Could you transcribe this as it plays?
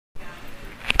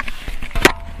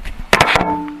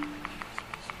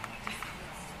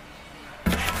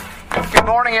Good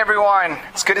morning, everyone.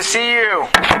 It's good to see you.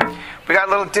 We got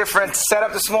a little different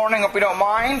setup this morning. Hope you don't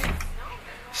mind.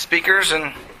 Speakers,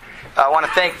 and I want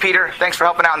to thank Peter. Thanks for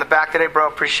helping out in the back today, bro.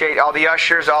 Appreciate all the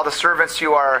ushers, all the servants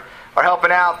who are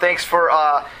helping out. Thanks for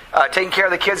taking care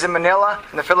of the kids in Manila,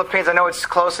 in the Philippines. I know it's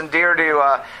close and dear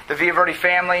to the Villaverde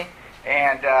family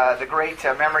and the great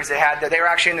memories they had there. They were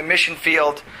actually in the mission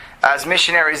field as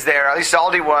missionaries there. At least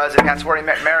Aldi was, and that's where he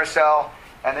met Maricel.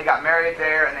 And they got married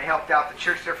there, and they helped out the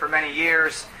church there for many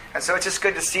years. And so it's just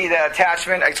good to see that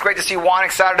attachment. It's great to see Juan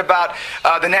excited about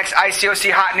the next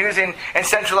ICOC Hot News in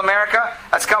Central America.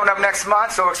 That's coming up next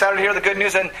month, so we're excited to hear the good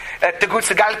news at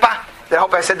Tegucigalpa. I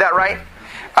hope I said that right.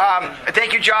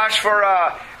 Thank you, Josh, for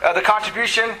the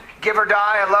contribution. Give or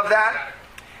die, I love that.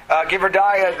 Give or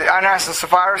die, Ananias and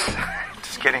Sapphira.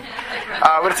 Just kidding.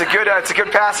 But it's a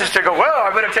good passage to go, well,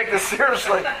 I better take this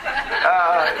seriously.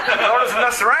 The Lord doesn't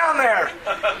mess around there.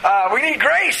 We need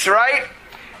grace, right?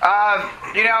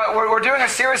 We're doing a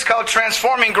series called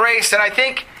Transforming Grace, and I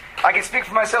think I can speak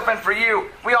for myself and for you.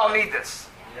 We all need this.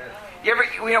 We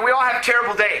all have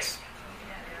terrible days.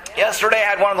 Yesterday I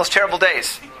had one of those terrible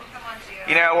days.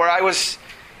 Where I was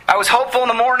hopeful in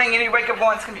the morning, and you wake up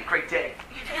going, it's going to be a great day.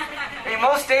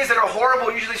 Most days that are horrible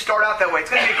usually start out that way. It's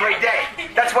going to be a great day.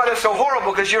 That's why they're so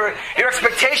horrible, because your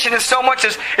expectation is so much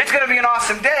as it's going to be an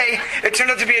awesome day. It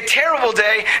turned out to be a terrible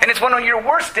day, and it's one of your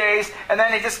worst days, and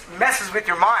then it just messes with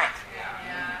your mind.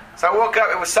 So I woke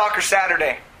up, it was Soccer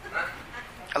Saturday.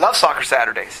 I love Soccer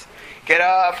Saturdays. Get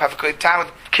up, have a good time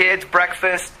with kids,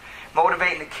 breakfast,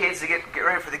 motivating the kids to get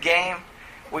ready for the game.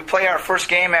 We play our first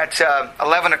game at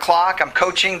 11 o'clock. I'm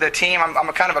coaching the team. I'm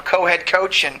a kind of a co-head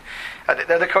coach, and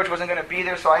the other coach wasn't going to be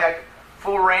there, so I had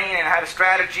full reign and I had a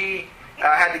strategy.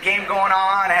 I had the game going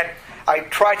on. I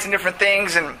tried some different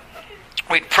things, and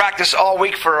we'd practice all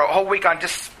week for a whole week on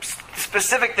just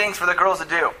specific things for the girls to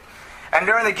do. And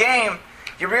during the game,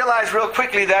 you realize real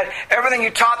quickly that everything you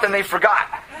taught them, they forgot.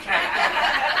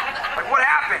 Like, what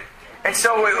happened? And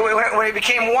so when it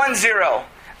became 1-0,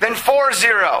 then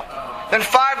 4-0, then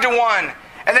 5-1,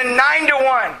 and then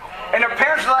 9-1. And their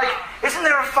parents are like, isn't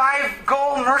there a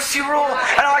 5-goal mercy rule?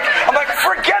 And I'm like,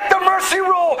 forget the mercy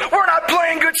rule. We're not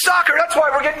playing good soccer. That's why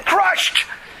we're getting crushed.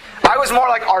 I was more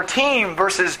like our team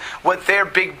versus what their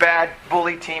big bad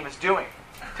bully team is doing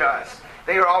to us.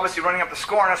 They were obviously running up the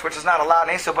score on us, which is not allowed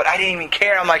in ASO, but I didn't even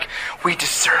care. I'm like, we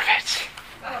deserve it.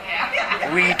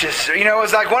 We deserve. It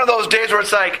was like one of those days where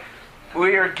it's like,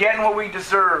 we are getting what we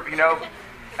deserve,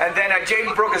 And then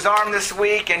Jaden broke his arm this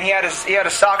week, and he had a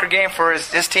soccer game for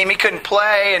his team. He couldn't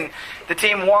play, and the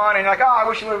team won. And you're like, I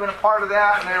wish he would have been a part of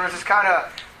that. And there was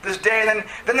this day. And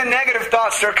then the negative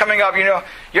thoughts start coming up.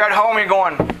 You're at home, you're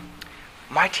going,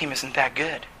 my team isn't that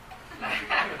good.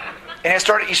 And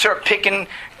you start picking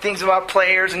things about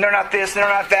players, and they're not this, and they're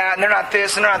not that, and they're not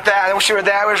this, and they're not that. I wish you were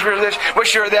that, I wish you were this,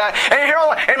 wish you were that.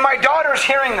 And my daughter's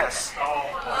hearing this.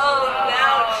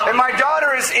 And my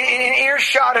daughter is in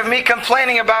earshot of me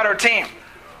complaining about her team.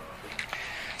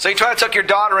 So you try to tuck your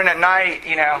daughter in at night,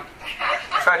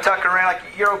 try to tuck her in, like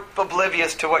you're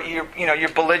oblivious to what your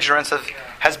belligerence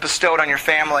has bestowed on your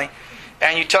family.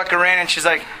 And you tuck her in, and she's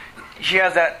like, she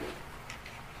has that,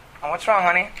 oh, what's wrong,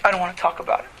 honey? I don't want to talk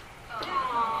about it.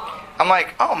 I'm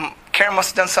like, oh, Karen must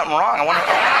have done something wrong. I wonder if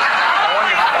Karen,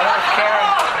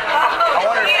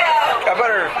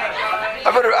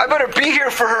 I better be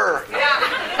here for her.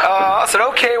 I said,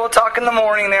 okay, we'll talk in the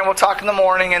morning. And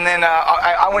then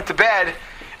I went to bed,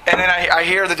 and then I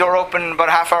hear the door open about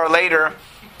a half hour later.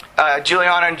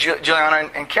 Juliana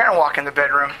and Karen walk in the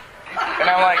bedroom, and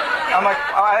I'm like,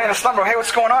 I had a slumber. Hey,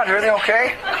 what's going on? Is everything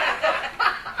okay?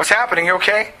 What's happening? You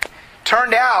okay?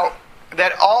 Turned out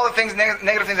that all the things,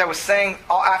 negative things I was saying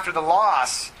all after the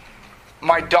loss,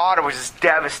 my daughter was just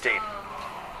devastated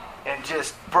and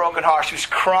just broken heart. She was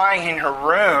crying in her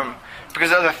room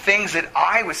because of the things that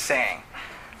I was saying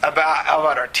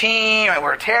about our team.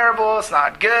 We're terrible. It's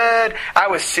not good. I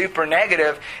was super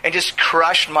negative and just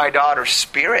crushed my daughter's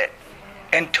spirit,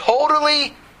 and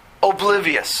totally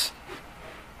oblivious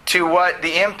to what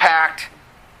the impact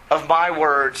of my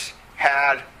words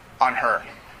had on her.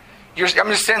 I'm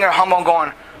just sitting there humble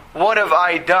going, what have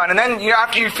I done? And then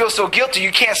after you feel so guilty,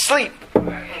 you can't sleep.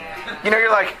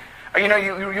 You're like,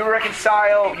 you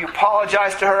reconcile, you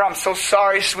apologize to her. I'm so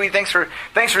sorry, sweet. Thanks for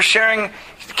sharing,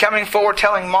 coming forward,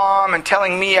 telling mom and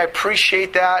telling me. I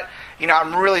appreciate that.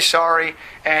 I'm really sorry.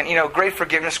 And, great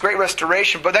forgiveness, great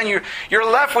restoration. But then you're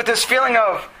left with this feeling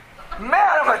of, man,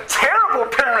 I'm a terrible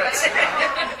parent.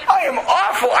 I am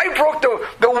awful. I broke the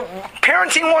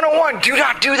parenting 101. Do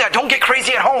not do that. Don't get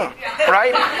crazy at home.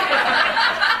 Right?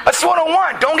 That's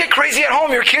 101. Don't get crazy at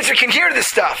home. Your kids can hear this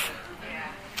stuff.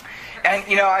 And,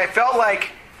 I felt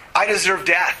like I deserved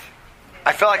death.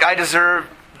 I felt like I deserved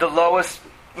the lowest,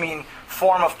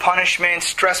 form of punishment,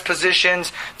 stress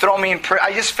positions, throw me in prison.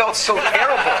 I just felt so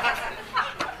terrible.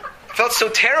 Felt so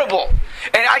terrible.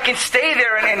 And I can stay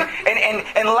there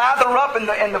and lather up in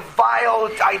the vile,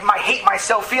 I hate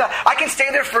myself feel. I can stay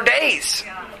there for days.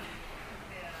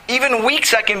 Even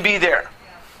weeks I can be there.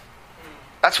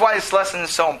 That's why this lesson is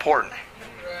so important.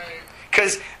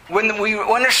 Because when we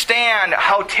understand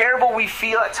how terrible we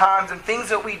feel at times and things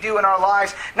that we do in our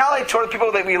lives, not only toward the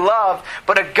people that we love,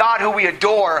 but a God who we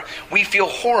adore, we feel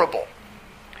horrible.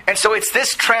 And so it's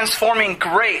this transforming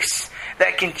grace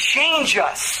that can change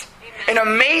us in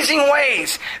amazing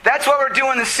ways. That's why we're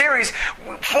doing this series.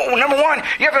 Number one,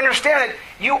 you have to understand that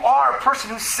you are a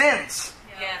person who sins.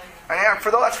 Yes. And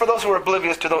that's for those who are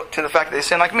oblivious to the fact that they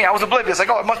sin, like me. I was oblivious. Like,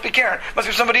 it must be Karen. It must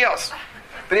be somebody else.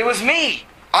 But it was me.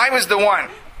 I was the one.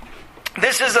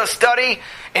 This is a study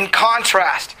in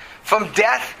contrast. From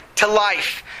death to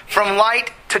life. From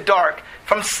light to dark.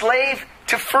 From slave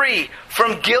to free.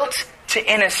 From guilt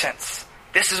to innocence.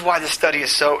 This is why this study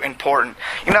is so important.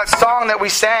 That song that we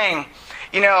sang,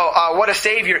 what a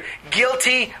Savior.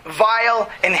 Guilty, vile,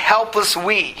 and helpless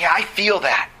we. Yeah, I feel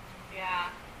that. Yeah.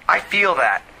 I feel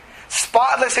that.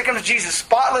 Spotless, here comes Jesus.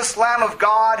 Spotless Lamb of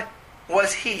God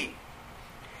was He.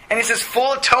 And He says,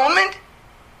 full atonement?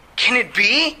 Can it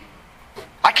be?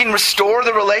 I can restore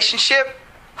the relationship?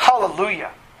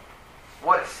 Hallelujah.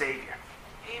 What a Savior.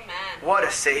 Amen. What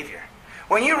a Savior.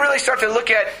 When you really start to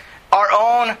look at our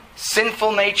own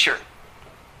sinful nature.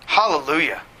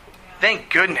 Hallelujah. Thank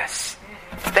goodness.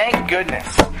 Thank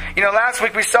goodness. Last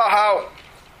week we saw how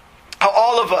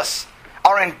all of us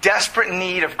are in desperate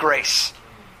need of grace.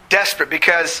 Desperate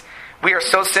because we are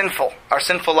so sinful. Our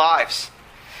sinful lives.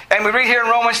 And we read here in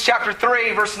Romans chapter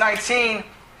 3 verse 19.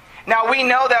 Now we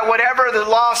know that whatever the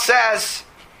law says,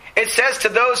 it says to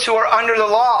those who are under the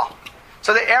law.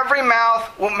 So that every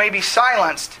mouth may be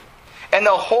silenced. And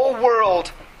the whole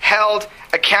world held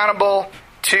accountable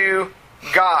to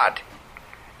God.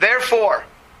 Therefore,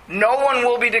 no one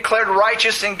will be declared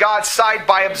righteous in God's sight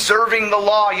by observing the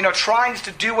law, trying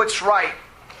to do what's right.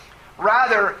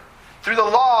 Rather, through the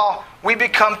law, we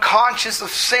become conscious of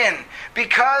sin.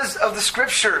 Because of the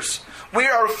Scriptures, we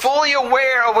are fully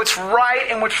aware of what's right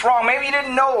and what's wrong. Maybe you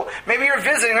didn't know. Maybe you're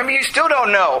visiting. Maybe you still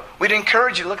don't know. We'd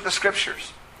encourage you to look at the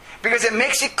Scriptures. Because it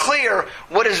makes it clear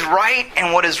what is right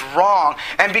and what is wrong.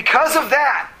 And because of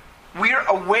that, we're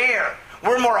aware.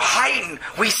 We're more heightened.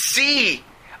 We see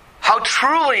how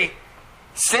truly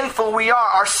sinful we are.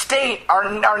 Our state,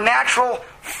 our natural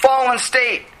fallen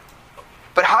state.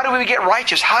 But how do we get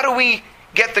righteous? How do we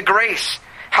get the grace?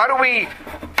 How do we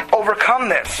overcome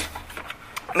this?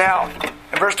 Now,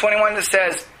 in verse 21 it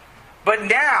says, but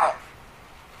now,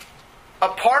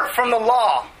 apart from the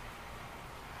law,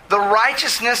 the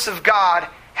righteousness of God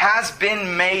has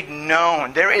been made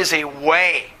known. There is a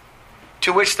way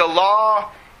to which the law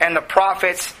and the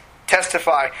prophets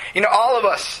testify. All of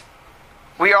us,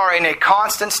 we are in a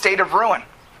constant state of ruin.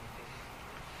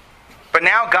 But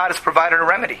now God has provided a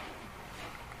remedy.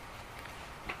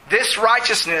 This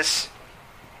righteousness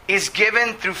is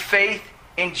given through faith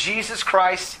in Jesus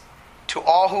Christ to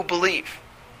all who believe.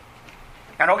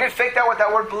 Now don't get faked out with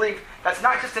that word believe. That's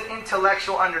not just an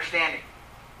intellectual understanding.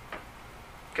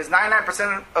 Because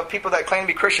 99% of people that claim to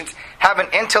be Christians have an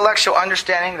intellectual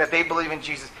understanding that they believe in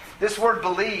Jesus. This word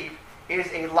believe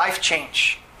is a life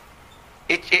change.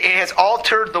 It has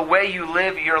altered the way you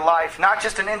live your life. Not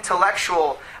just an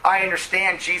intellectual, I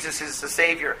understand Jesus is the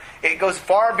Savior. It goes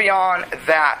far beyond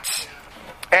that.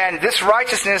 And this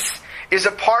righteousness is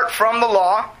apart from the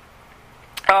law.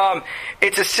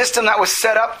 It's a system that was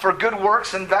set up for good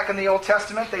works. And back in the Old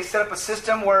Testament, they set up a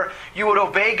system where you would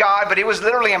obey God, but it was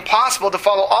literally impossible to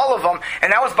follow all of them.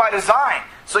 And that was by design.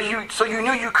 So you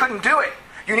knew you couldn't do it.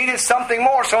 You needed something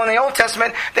more. So in the Old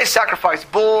Testament, they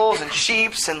sacrificed bulls and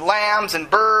sheep and lambs and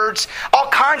birds, all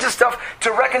kinds of stuff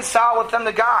to reconcile with them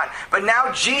to God. But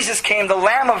now Jesus came, the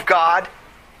Lamb of God.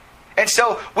 And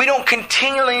so we don't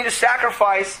continually need to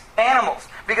sacrifice animals,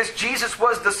 because Jesus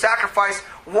was the sacrifice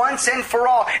once and for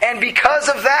all. And because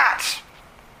of that,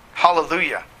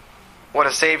 hallelujah, what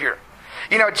a Savior.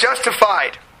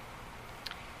 Justified,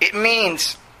 it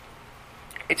means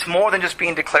it's more than just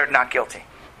being declared not guilty.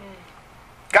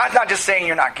 God's not just saying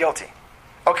you're not guilty.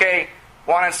 Okay,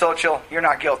 Juan and Xochitl, you're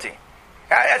not guilty.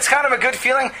 That's kind of a good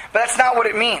feeling, but that's not what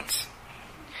it means.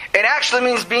 It actually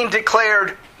means being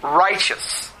declared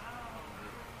righteous.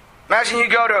 Imagine you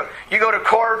go to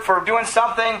court for doing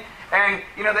something, and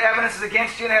the evidence is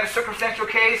against you, and they have a circumstantial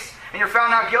case, and you're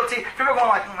found not guilty. People are going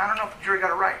like, I don't know if the jury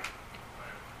got it right.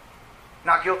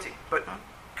 Not guilty, but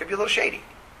Could be a little shady.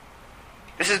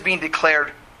 This is being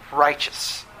declared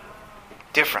righteous.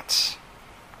 Difference.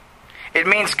 It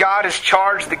means God has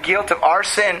charged the guilt of our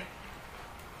sin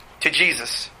to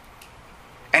Jesus.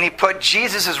 And He put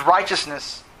Jesus'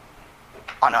 righteousness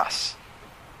on us.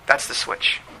 That's the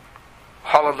switch.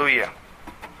 Hallelujah.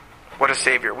 What a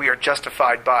Savior. We are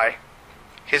justified by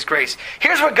His grace.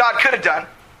 Here's what God could have done.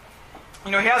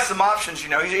 He has some options.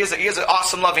 He is an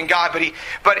awesome, loving God.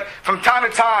 But from time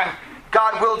to time,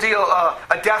 God will deal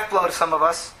a death blow to some of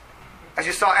us. As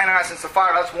you saw Ananias and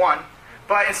Sapphira, that's one.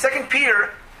 But in 2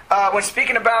 Peter, when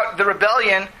speaking about the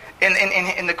rebellion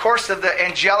in the course of the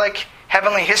angelic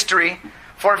heavenly history,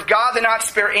 for if God did not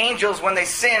spare angels when they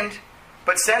sinned,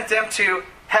 but sent them to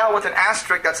hell with an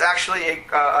asterisk, that's actually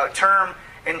a term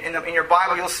in your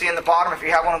Bible, you'll see in the bottom if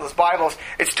you have one of those Bibles,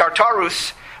 it's Tartarus,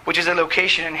 which is a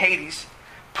location in Hades,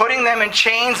 putting them in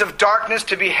chains of darkness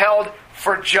to be held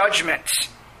for judgment.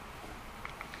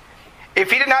 If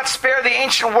He did not spare the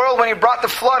ancient world when He brought the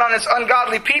flood on His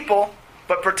ungodly people,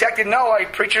 but protected Noah, a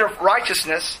preacher of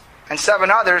righteousness, and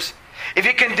 7 others, if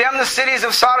He condemned the cities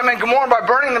of Sodom and Gomorrah by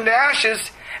burning them to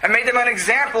ashes, and made them an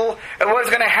example of what is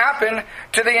going to happen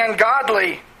to the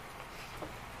ungodly,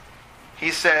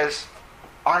 He says,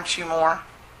 aren't you more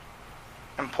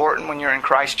important when you're in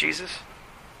Christ Jesus?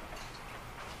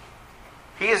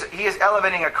 He is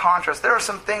elevating a contrast. There are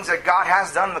some things that God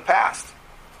has done in the past.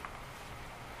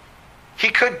 He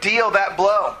could deal that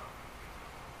blow.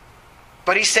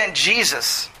 But He sent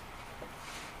Jesus.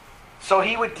 So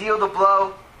He would deal the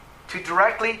blow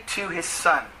directly to His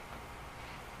Son.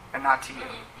 And not to you.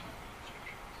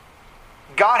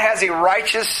 God has a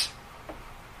righteousness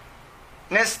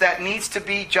that needs to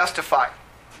be justified.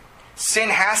 Sin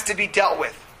has to be dealt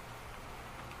with.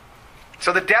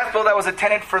 So the death blow that was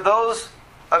intended for those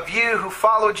of you who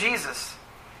follow Jesus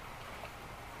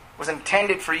was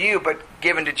intended for you, but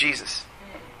given to Jesus.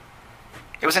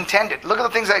 It was intended. Look at the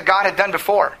things that God had done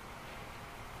before.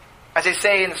 As they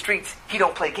say in the streets, He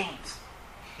don't play games.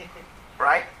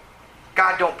 Right?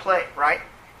 God don't play, right?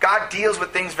 God deals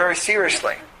with things very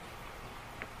seriously.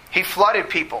 He flooded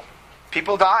people.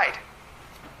 People died.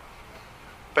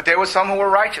 But there were some who were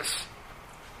righteous.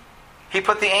 He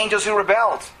put the angels who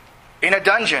rebelled in a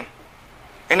dungeon,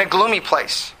 in a gloomy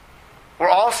place, where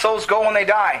all souls go when they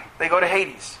die. They go to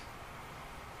Hades.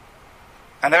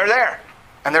 And they're there.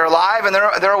 And they're alive and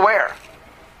they're aware.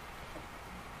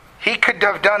 He could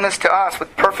have done this to us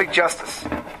with perfect justice.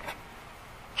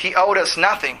 He owed us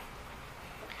nothing.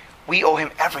 We owe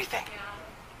Him everything.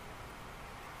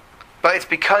 But it's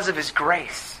because of His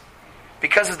grace,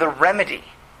 because of the remedy,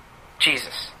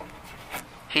 Jesus.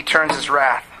 He turns His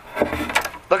wrath.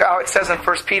 Look how it says in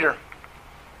 1 Peter.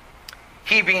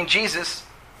 He, being Jesus,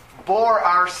 bore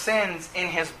our sins in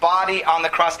His body on the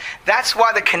cross. That's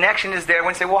why the connection is there.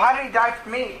 When you say, well, how did He die for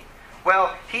me?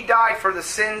 Well, He died for the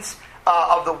sins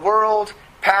of the world,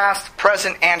 past,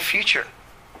 present, and future.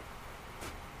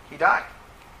 He died.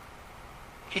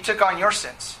 He took on your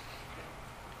sins.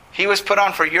 He was put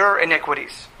on for your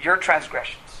iniquities, your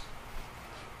transgressions.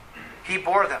 He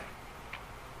bore them.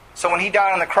 So when He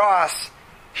died on the cross,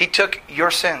 He took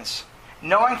your sins.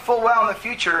 Knowing full well in the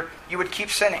future, you would keep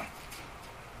sinning.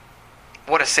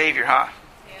 What a Savior, huh?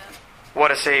 Yeah. What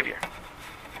a Savior.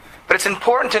 But it's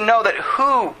important to know that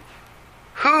who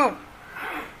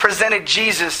presented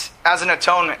Jesus as an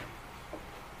atonement?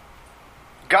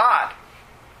 God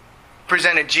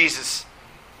presented Jesus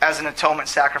as an atonement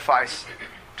sacrifice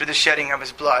through the shedding of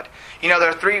His blood. There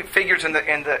are 3 figures in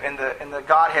the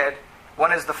Godhead.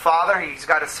 One is the Father. He's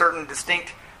got a certain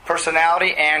distinct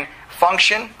personality and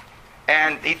function.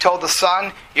 And He told the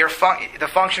Son, the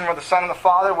function of the Son and the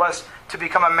Father was to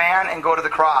become a man and go to the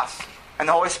cross. And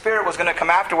the Holy Spirit was going to come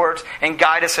afterwards and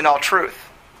guide us in all truth.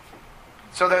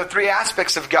 So there are 3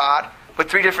 aspects of God with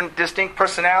 3 different distinct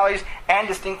personalities and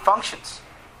distinct functions.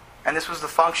 And this was the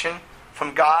function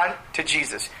from God to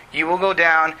Jesus. You will go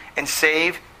down and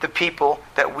save the people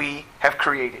that we have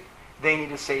created. They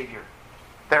need a Savior.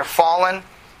 They're fallen.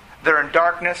 They're in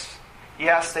darkness.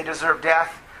 Yes, they deserve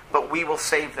death, but we will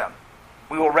save them.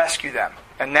 We will rescue them.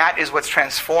 And that is what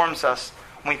transforms us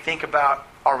when we think about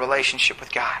our relationship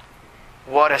with God.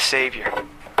 What a Savior.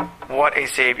 What a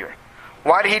Savior.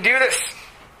 Why did He do this?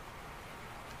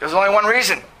 There's only one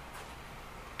reason.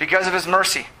 Because of His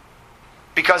mercy.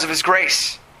 Because of His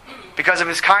grace. Because of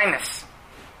His kindness.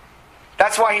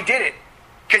 That's why He did it.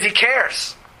 Because He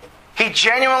cares. He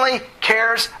genuinely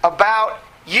cares about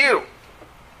you.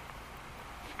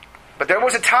 But there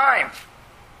was a time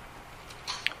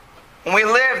when we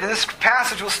lived, and this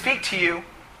passage will speak to you,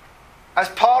 as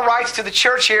Paul writes to the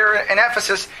church here in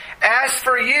Ephesus, as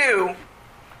for you,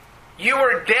 You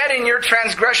were dead in your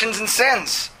transgressions and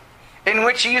sins, in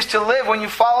which you used to live when you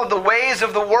followed the ways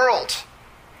of the world,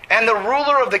 and the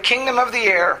ruler of the kingdom of the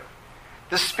air,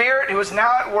 the spirit who is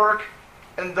now at work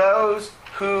in those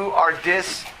who are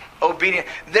disobedient.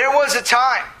 There was a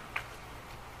time,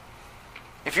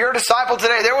 if you're a disciple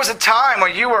today, there was a time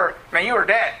when you were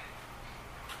dead.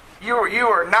 You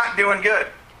were not doing good.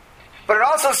 But it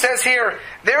also says here,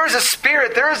 there is a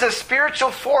spirit, there is a spiritual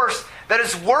force that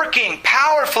is working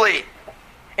powerfully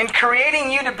in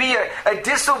creating you to be a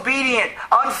disobedient,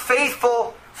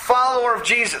 unfaithful follower of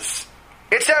Jesus.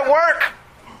 It's at work.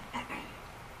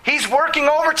 He's working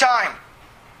overtime.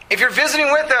 If you're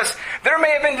visiting with us, there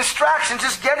may have been distractions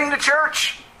just getting to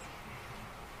church.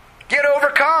 Get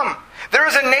overcome. There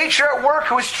is a nature at work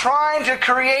who is trying to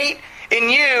create in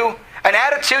you an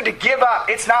attitude to give up.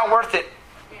 It's not worth it.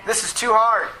 This is too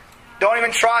hard. Don't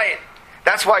even try it.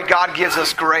 That's why God gives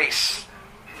us grace.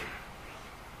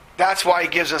 That's why He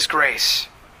gives us grace.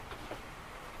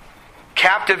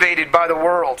 Captivated by the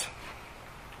world.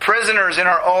 Prisoners in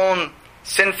our own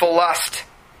sinful lust.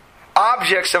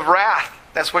 Objects of wrath.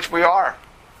 That's what we are.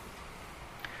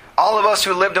 All of us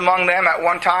who lived among them at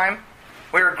one time,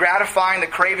 we were gratifying the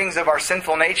cravings of our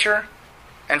sinful nature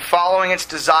and following its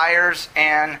desires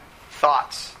and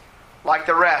thoughts. Like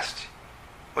the rest,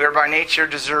 we are by nature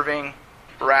deserving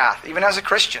wrath. Even as a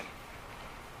Christian,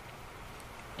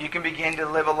 you can begin to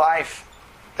live a life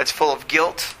that's full of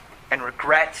guilt and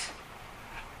regret.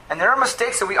 And there are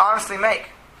mistakes that we honestly make.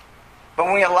 But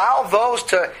when we allow those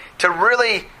to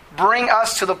really bring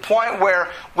us to the point where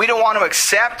we don't want to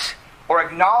accept or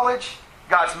acknowledge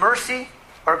God's mercy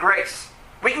or grace,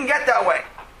 we can get that way.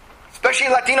 Especially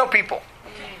Latino people.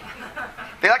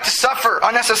 They like to suffer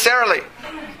unnecessarily.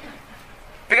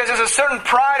 Because there's a certain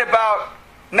pride about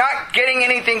not getting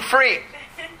anything free.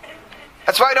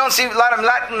 That's why I don't see a lot of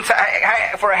Latins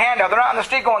for a handout. They're not on the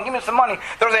street going, give me some money.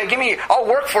 They're like, I'll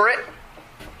work for it.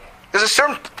 There's a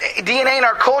certain DNA in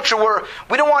our culture where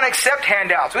we don't want to accept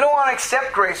handouts. We don't want to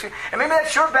accept grace. And maybe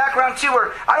that's your background too,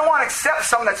 where I don't want to accept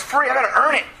something that's free. I got to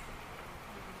earn it.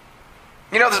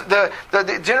 You know,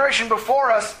 the generation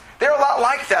before us, they're a lot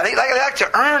like that. They like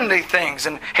to earn the things.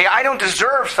 And, hey, I don't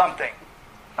deserve something.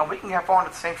 And we can fall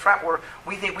into the same trap where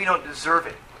we think we don't deserve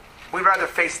it. We'd rather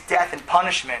face death and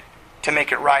punishment to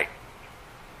make it right.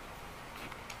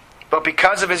 But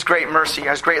because of His great mercy,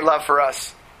 His great love for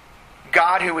us,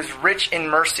 God, who is rich in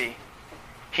mercy,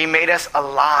 He made us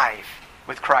alive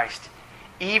with Christ.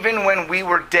 Even when we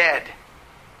were dead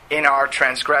in our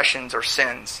transgressions or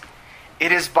sins.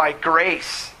 It is by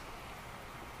grace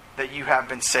that you have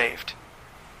been saved.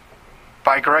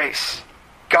 By grace.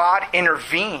 God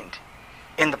intervened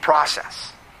in the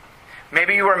process.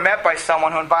 Maybe you were met by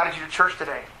someone who invited you to church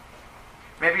today.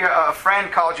 Maybe a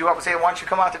friend called you up and said, why don't you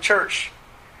come out to church?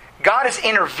 God is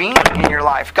intervening in your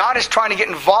life. God is trying to get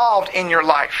involved in your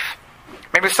life.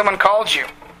 Maybe someone called you.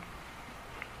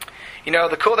 You know,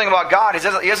 the cool thing about God is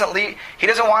He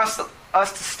doesn't want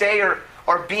us to stay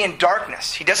or be in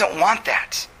darkness. He doesn't want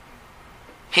that.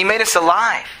 He made us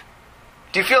alive.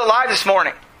 Do you feel alive this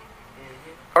morning?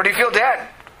 Or do you feel dead?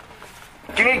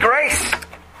 Do you need grace?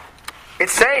 It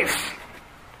saves.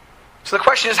 So the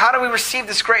question is, how do we receive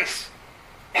this grace?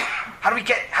 How do we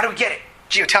get it?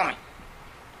 Gio, tell me.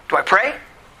 Do I pray?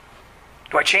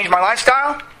 Do I change my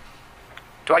lifestyle?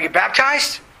 Do I get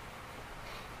baptized?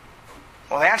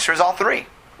 Well, the answer is all three.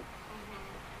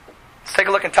 Let's take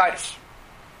a look in Titus.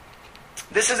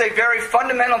 This is a very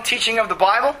fundamental teaching of the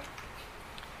Bible.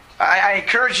 I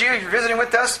encourage you, if you're visiting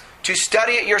with us, to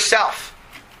study it yourself.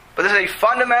 But this is a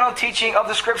fundamental teaching of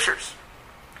the Scriptures.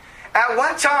 At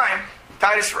one time,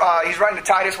 Titus, he's writing to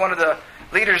Titus, one of the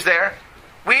leaders there.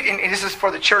 And this is for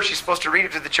the church. He's supposed to read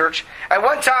it to the church. At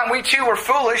one time, we too were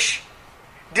foolish,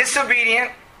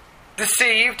 disobedient,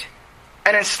 deceived,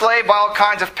 and enslaved by all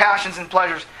kinds of passions and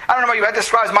pleasures. I don't know about you, that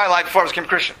describes my life before I became a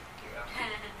Christian.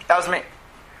 That was me.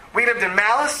 We lived in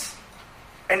malice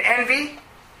and envy,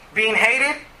 being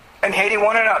hated and hating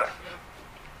one another.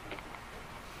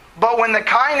 But when the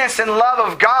kindness and love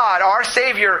of God, our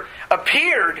Savior,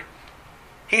 appeared,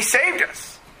 He saved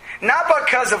us. Not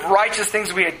because of righteous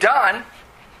things we had done,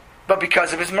 but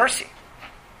because of His mercy.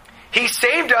 He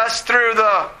saved us through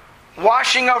the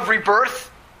washing of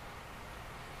rebirth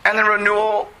and the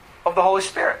renewal of the Holy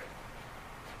Spirit.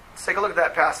 Let's take a look at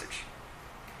that passage.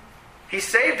 He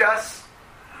saved us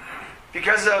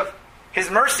because of His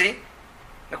mercy.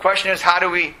 The question is, how do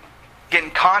we get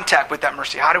in contact with that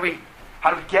mercy? How do we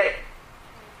get it?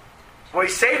 Well, He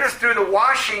saved us through the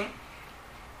washing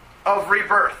of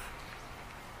rebirth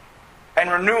and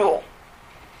renewal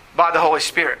by the Holy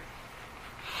Spirit.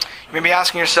 You may be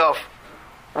asking yourself,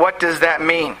 What does that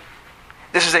mean?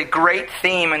 This is a great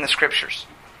theme in the Scriptures.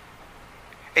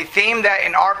 A theme that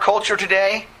in our culture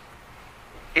today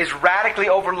is radically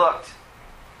overlooked.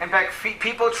 In fact,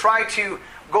 people try to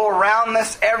go around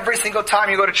this every single time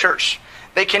you go to church.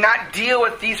 They cannot deal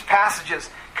with these passages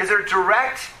because they're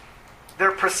direct,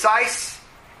 they're precise,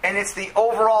 and it's the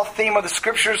overall theme of the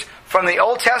Scriptures from the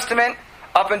Old Testament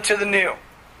up into the New.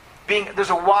 There's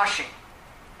a washing.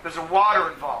 There's a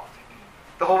water involved.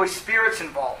 The Holy Spirit's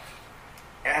involved.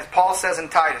 And as Paul says in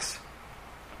Titus.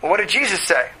 Well, what did Jesus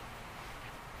say?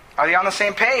 Are they on the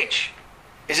same page?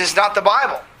 Is this not the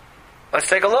Bible? Let's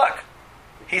take a look.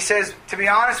 He says, to be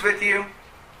honest with you,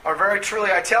 or very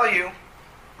truly I tell you,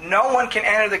 no one can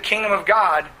enter the kingdom of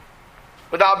God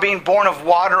without being born of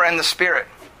water and the Spirit.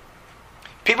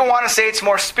 People want to say it's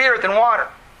more Spirit than water.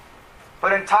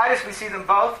 But in Titus we see them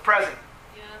both present.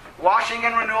 Yeah. Washing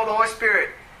and renewal of the Holy Spirit.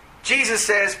 Jesus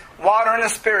says, water and the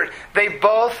Spirit. They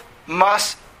both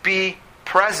must be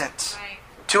present. Right.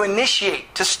 To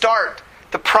initiate, to start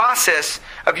the process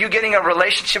of you getting a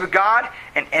relationship with God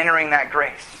and entering that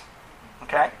grace.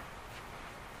 Okay?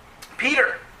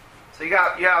 Peter. So you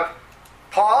have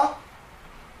Paul,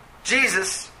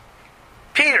 Jesus,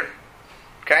 Peter.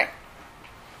 Okay?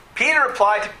 Peter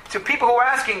replied to people who were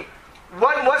asking,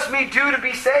 what must me do to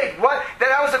be saved?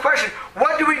 That was the question.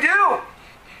 What do we do?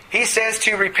 He says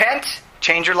to repent,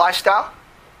 change your lifestyle,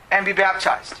 and be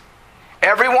baptized.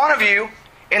 Every one of you,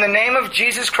 in the name of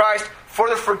Jesus Christ, for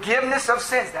the forgiveness of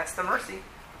sins. That's the mercy.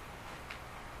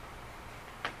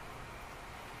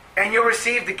 And you'll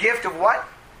receive the gift of what?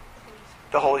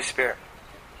 The Holy Spirit.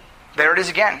 There it is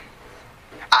again.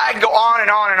 I could go on and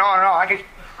on and on and on. I could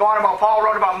go on about Paul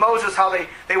wrote about Moses, how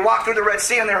they walked through the Red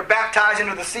Sea and they were baptized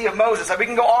into the Sea of Moses. We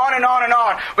can go on and on and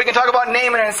on. We can talk about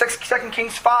Naaman in 2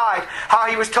 Kings 5, how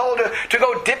he was told to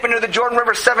go dip into the Jordan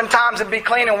River 7 times and be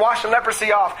clean and wash the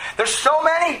leprosy off. There's so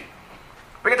many.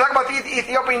 We can talk about the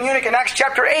Ethiopian eunuch in Acts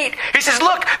chapter 8. He says,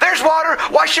 look, there's water.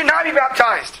 Why shouldn't I be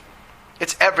baptized?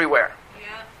 It's everywhere.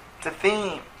 Yeah. It's a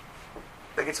theme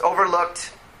that gets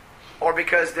overlooked, or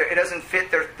because it doesn't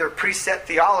fit their preset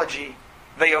theology,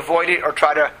 they avoid it or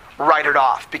try to write it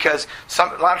off. Because a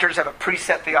lot of churches have a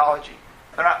preset theology.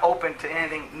 They're not open to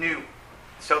anything new.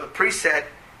 So the preset,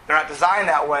 they're not designed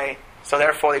that way. So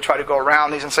therefore they try to go around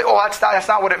these and say, oh, that's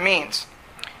not what it means.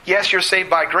 Yes, you're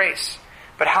saved by grace.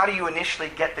 But how do you initially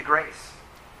get the grace?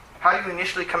 How do you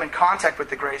initially come in contact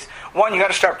with the grace? 1, you got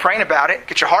to start praying about it.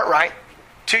 Get your heart right.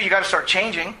 2, you got to start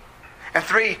changing. And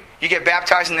 3, you get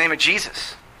baptized in the name of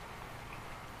Jesus.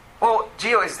 Well,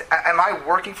 Gio, am I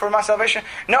working for my salvation?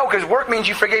 No, because work means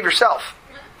you forgave yourself.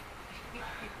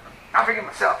 I forgive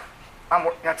myself.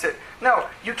 That's it. No,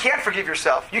 you can't forgive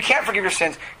yourself. You can't forgive your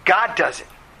sins. God does it.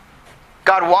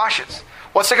 God washes.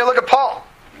 Let's take a look at Paul.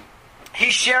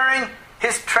 He's sharing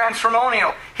his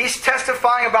transformonial. He's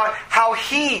testifying about how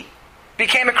he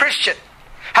became a Christian.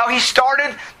 How he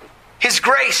started his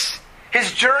grace.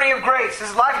 His journey of grace.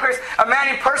 His life of grace. A man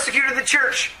who persecuted the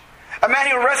church. A man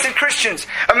who arrested Christians.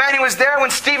 A man who was there when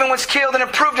Stephen was killed and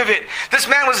approved of it. This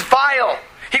man was vile.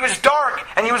 He was dark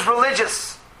and he was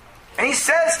religious. And he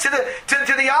says to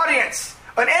the audience,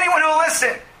 and anyone who will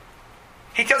listen,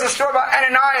 he tells a story about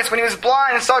Ananias when he was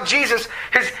blind and saw Jesus.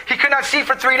 He could not see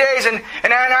for 3 days. And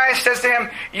Ananias says to him,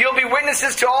 you'll be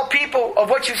witnesses to all people of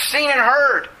what you've seen and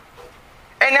heard.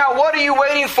 And now what are you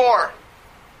waiting for?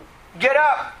 Get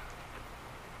up.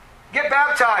 Get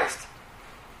baptized.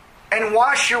 And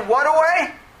wash your what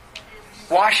away?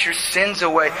 Wash your sins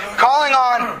away. Calling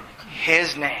on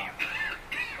His name.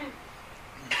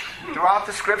 Throughout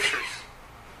the Scriptures.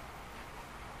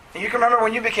 And you can remember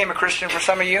when you became a Christian, for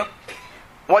some of you,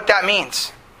 what that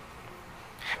means.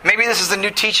 Maybe this is a new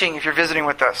teaching if you're visiting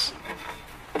with us.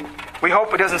 We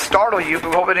hope it doesn't startle you, but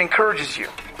we hope it encourages you.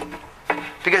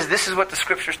 Because this is what the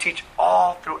Scriptures teach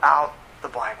all throughout the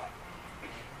Bible.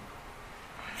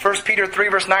 1 Peter 3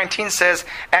 verse 19 says,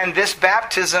 and this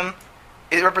baptism,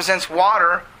 it represents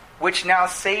water, which now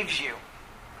saves you.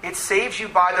 It saves you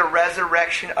by the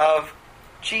resurrection of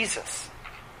Jesus.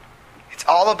 It's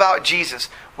all about Jesus.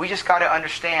 We just got to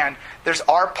understand there's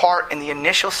our part in the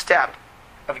initial step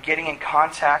of getting in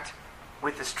contact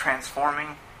with this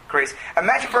transforming grace.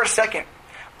 Imagine for a second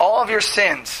all of your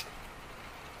sins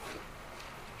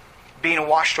being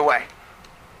washed away.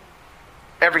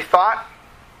 Every thought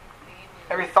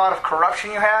of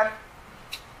corruption you had,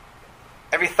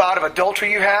 every thought of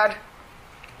adultery you had,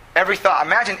 every thought.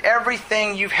 Imagine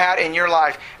everything you've had in your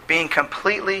life being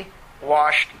completely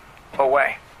washed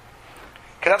away.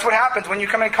 Because that's what happens when you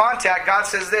come in contact. God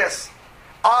says this,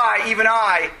 I, even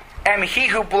I, am He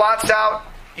who blots out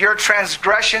your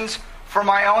transgressions for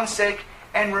my own sake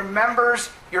and remembers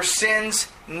your sins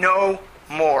no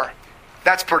more.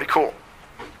 That's pretty cool.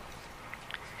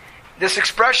 This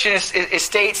expression it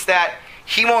states that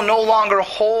He will no longer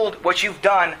hold what you've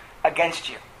done against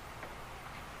you.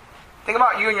 Think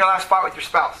about you in your last fight with your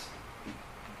spouse.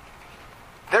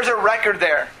 There's a record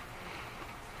there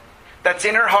that's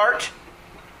in her heart,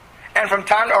 and from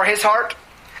time or his heart,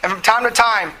 and from time to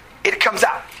time, it comes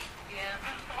out.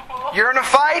 You're in a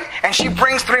fight, and she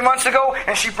brings 3 months ago,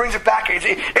 and she brings it back.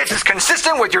 It's as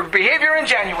consistent with your behavior in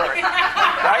January.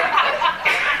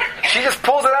 Right? She just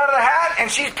pulls it out of the hat,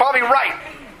 and she's probably right.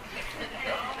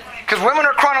 Because women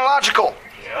are chronological.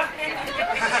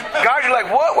 Guys are like,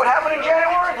 what? What happened in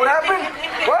January? What happened?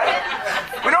 What?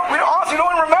 We honestly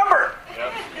don't even remember.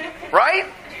 Right?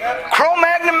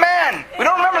 Cro-Magnon man. We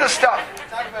don't remember this stuff.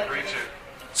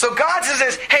 So God says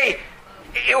this, hey,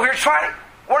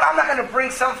 I'm not going to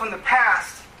bring something from the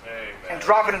past and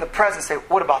drop it in the present and say,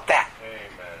 what about that?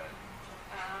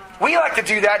 We like to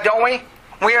do that, don't we?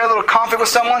 When we have a little conflict with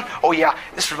someone, oh yeah,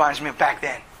 this reminds me of back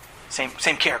then.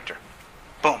 Same character.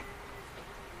 Boom.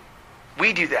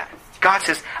 We do that. God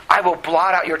says, I will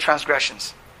blot out your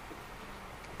transgressions.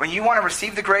 When you want to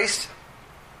receive the grace,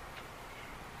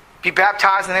 be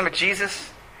baptized in the name of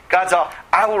Jesus, God's all,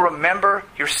 I will remember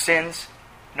your sins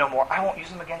no more. I won't use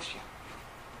them against you.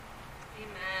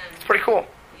 Amen. It's pretty cool.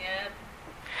 Yeah.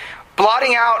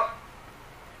 Blotting out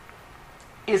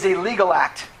is a legal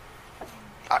act.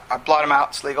 I blot them out,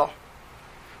 it's legal.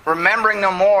 Remembering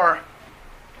no more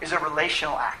is a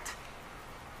relational act.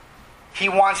 He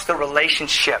wants the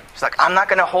relationship. He's like, I'm not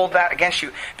going to hold that against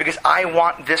you because I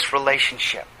want this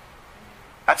relationship.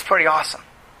 That's pretty awesome.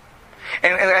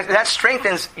 And that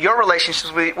strengthens your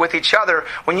relationships with each other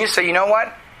when you say, you know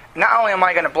what? Not only am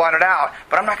I going to blot it out,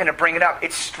 but I'm not going to bring it up.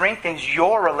 It strengthens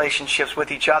your relationships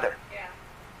with each other.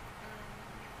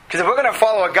 Because if we're going to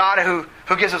follow a God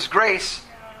who gives us grace,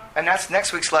 and that's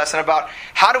next week's lesson about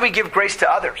how do we give grace to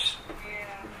others?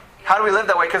 How do we live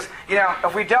that way? Because,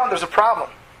 if we don't, there's a problem.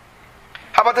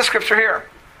 How about this scripture here?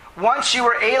 Once you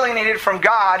were alienated from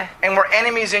God and were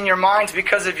enemies in your minds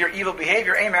because of your evil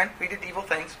behavior. Amen. We did evil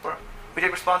things. We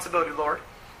take responsibility, Lord.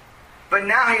 But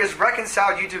now He has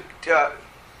reconciled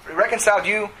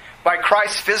you by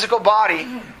Christ's physical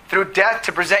body through death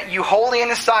to present you holy in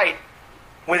His sight,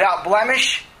 without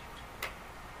blemish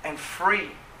and free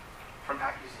from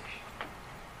accusation.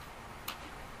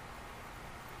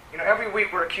 Every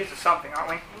week we're accused of something,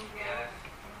 aren't we?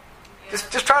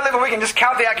 Just try to live a week and just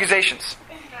count the accusations.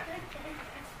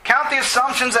 Count the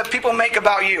assumptions that people make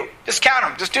about you. Just count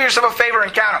them. Just do yourself a favor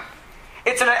and count them.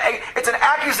 It's an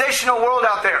accusational world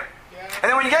out there. And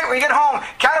then when you get home,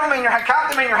 count them in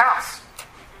your house.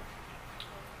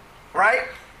 Right?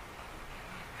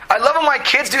 I love when my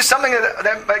kids do something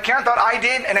that my Karen thought I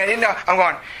did and I didn't know. I'm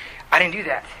going, I didn't do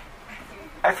that.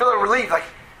 I feel a relief, like,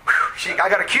 whew, I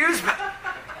got accused, but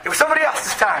it was somebody else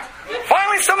this time.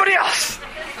 Finally, somebody else.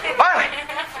 Finally.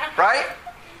 Right?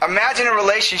 Imagine a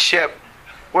relationship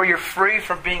where you're free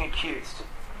from being accused.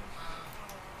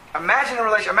 Imagine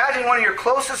one of your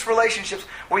closest relationships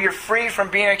where you're free from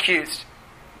being accused.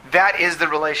 That is the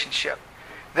relationship.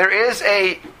 There is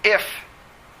a if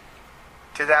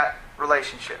to that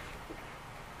relationship.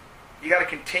 You got to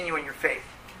continue in your faith.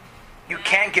 You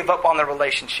can't give up on the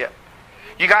relationship.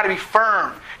 You got to be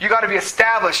firm. You got to be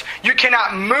established. You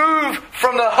cannot move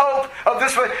from the hope of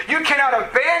this way. You cannot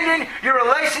abandon your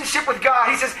relationship with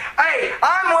God. He says, hey,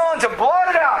 I'm willing to blot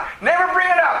it out. Never bring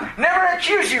it up. Never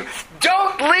accuse you.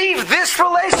 Don't leave this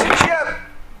relationship.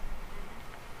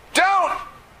 Don't.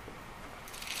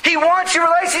 He wants your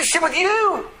relationship with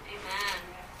you. Amen.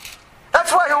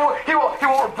 That's why he will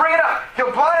bring it up.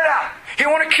 He'll blot it out. He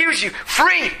won't accuse you.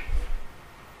 Free.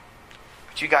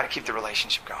 But you got to keep the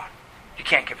relationship going. You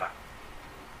can't give up.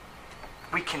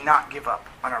 We cannot give up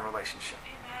on our relationship.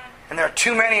 And there are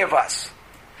too many of us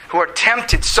who are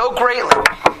tempted so greatly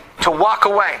to walk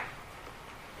away.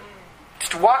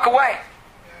 Just to walk away.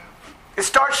 It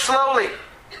starts slowly.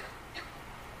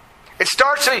 It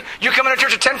starts, you come into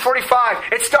church at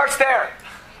 10:45. It starts there.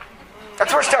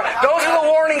 That's where it starts. Those are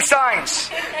the warning signs.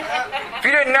 If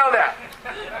you didn't know that.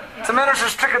 It's a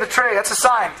minister's trick of the trade. That's a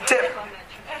sign. Tip.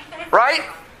 Right?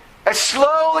 It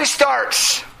slowly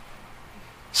starts.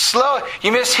 Slow.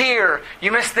 You miss here.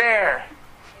 You miss there.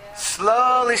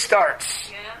 Slowly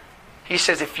starts. He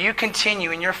says, if you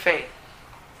continue in your faith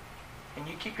and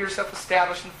you keep yourself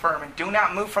established and firm and do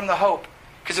not move from the hope,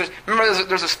 because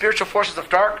there's a spiritual forces of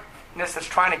darkness that's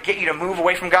trying to get you to move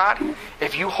away from God.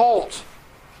 If you hold,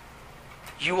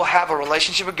 you will have a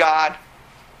relationship with God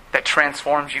that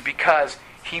transforms you because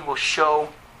He will show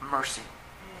mercy.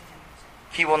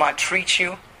 He will not treat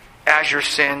you as your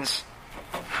sins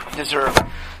deserve.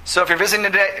 So if you're visiting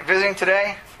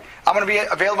today, I'm going to be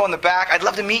available in the back. I'd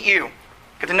love to meet you.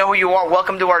 Get to know who you are.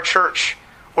 Welcome to our church.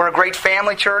 We're a great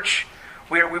family church.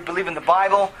 We believe in the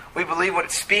Bible. We believe what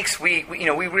it speaks. We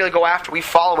really go after. We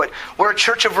follow it. We're a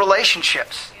church of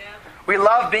relationships. We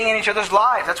love being in each other's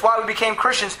lives. That's why we became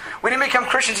Christians. We didn't become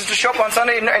Christians just to show up on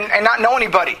Sunday and not know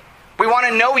anybody. We want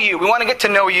to know you. We want to get to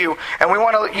know you. And we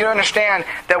want you to understand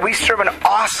that we serve an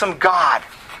awesome God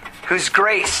whose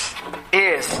grace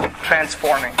is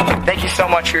transforming. Thank you so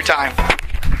much for your time.